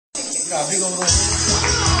My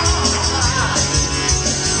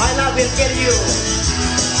love will kill you.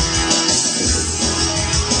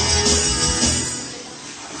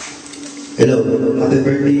 Hello, happy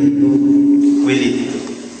birthday to Willie.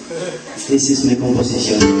 This is my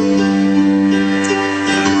composition.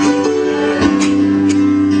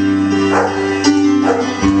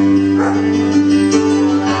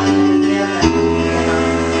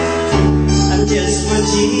 I'm just for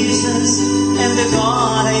Jesus and the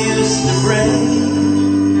God I used to pray.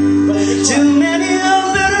 Too many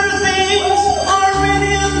of better things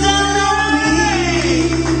already have done on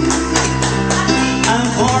me. I'm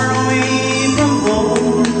far away from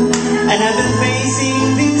home, and I've been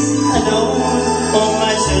facing this alone, oh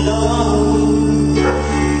much alone.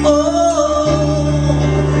 Oh,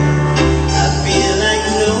 I feel like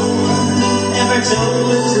no one ever told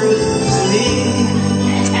the truth to me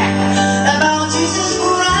about Jesus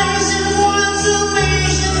Christ and what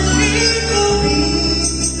salvation will be.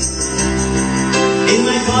 In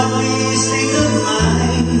my godly state of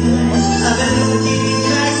mind, I've been looking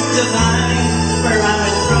back to find where I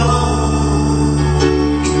went wrong.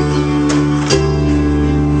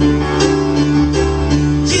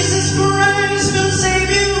 Jesus Christ will save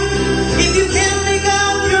you if you can make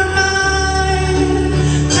up your mind.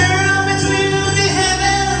 Turn between the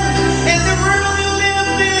heaven and the world you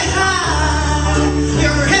live behind.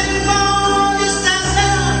 You're heading for distant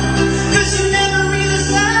hell, 'cause you never read the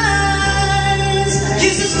signs.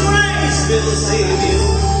 Jesus Christ will save you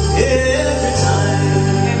every time.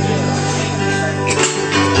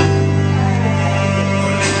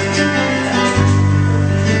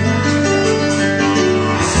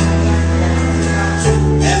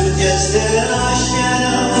 I'm just a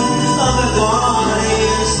shadow of a God I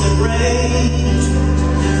used to pray.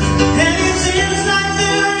 And it seems like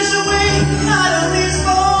there's a way out of this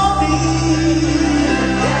for me.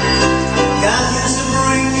 God used to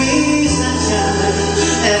bring me sunshine,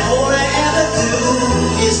 and all I ever do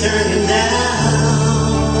is turn him down.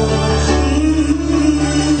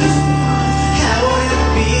 How would it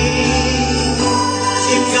be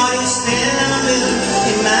if God is standing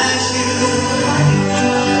in my shoes?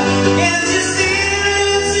 And you see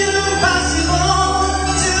it's impossible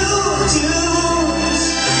to choose.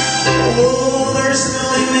 Oh, there's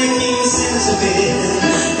nothing making sense of it.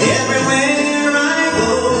 Everywhere I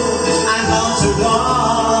go, I'm bound to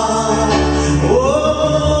God.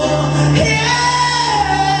 Oh, yeah.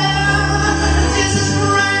 Jesus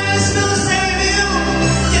Christ will save you.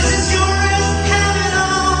 Jesus, yours have it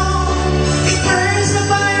all. It burns the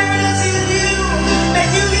fire that's in you,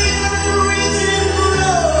 make you live rich and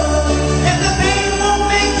grow. If the pain won't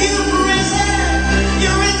make you present,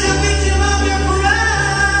 you're in the victim of your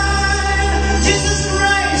pride. Jesus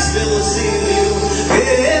Christ will save you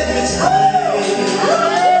every time.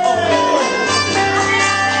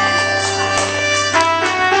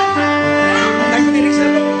 Thank you.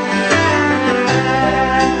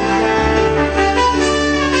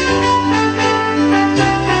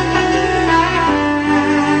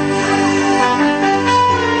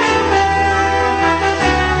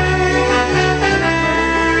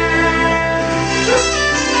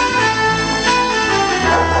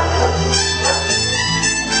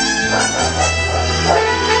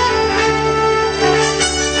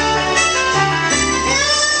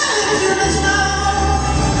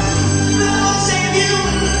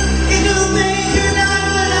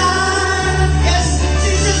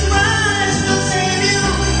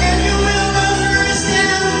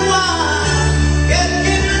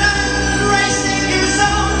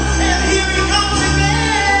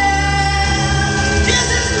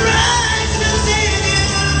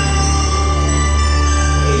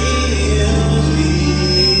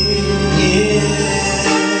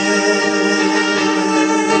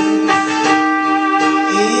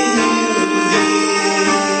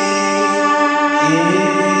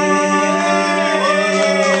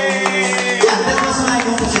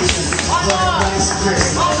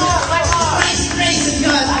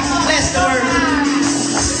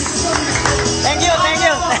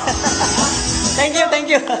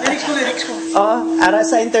 Lyrics ko. Oo, ara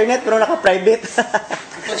sa internet pero naka-private.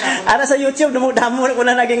 Ara sa YouTube, damo ko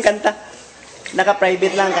na naging kanta.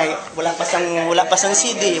 Naka-private lang kay wala pa sang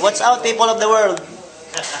CD. What's out, people of the world?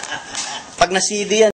 Pag na CD yan,